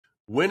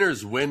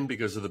Winners win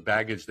because of the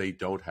baggage they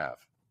don't have.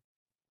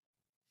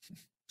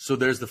 So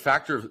there's the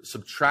factor of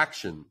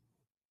subtraction.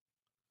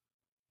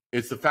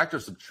 It's the factor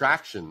of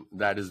subtraction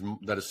that is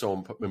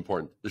so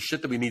important. The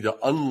shit that we need to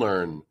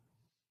unlearn.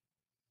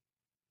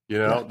 You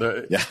know,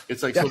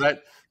 it's like so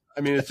that.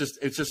 I mean,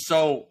 it's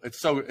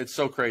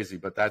so crazy.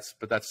 But that's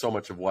so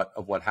much of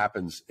what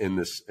happens in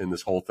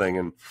this whole thing.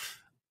 And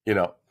you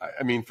know,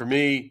 I mean, for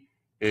me,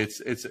 it's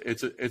a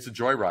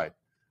joyride.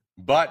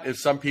 But if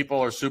some people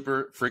are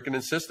super freaking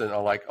insistent,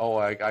 are like, oh,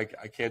 I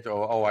can't,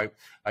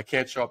 I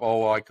can't show up,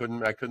 I couldn't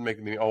make the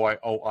meeting,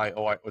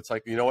 it's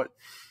like, you know what,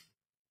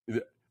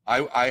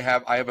 I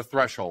have a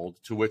threshold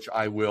to which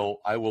I will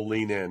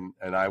lean in,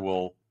 and I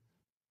will.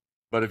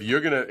 But if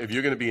you're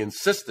gonna be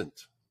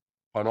insistent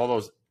on all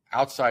those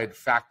outside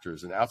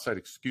factors and outside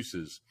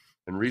excuses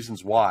and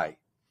reasons why,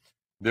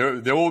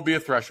 there will be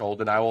a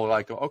threshold, and I will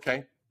like,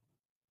 okay,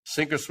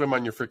 sink or swim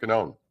on your freaking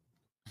own.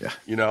 Yeah.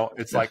 You know,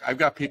 it's like, I've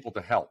got people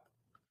to help.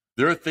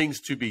 There are things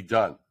to be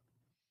done.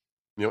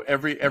 You know,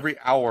 every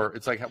hour,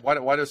 it's like,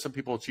 why do some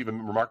people achieve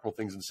remarkable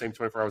things in the same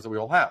 24 hours that we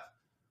all have?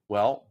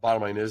 Well,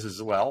 bottom line is it's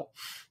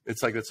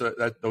like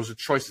those are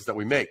choices that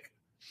we make.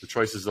 The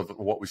choices of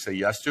what we say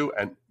yes to,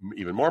 and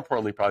even more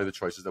importantly, probably the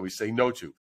choices that we say no to.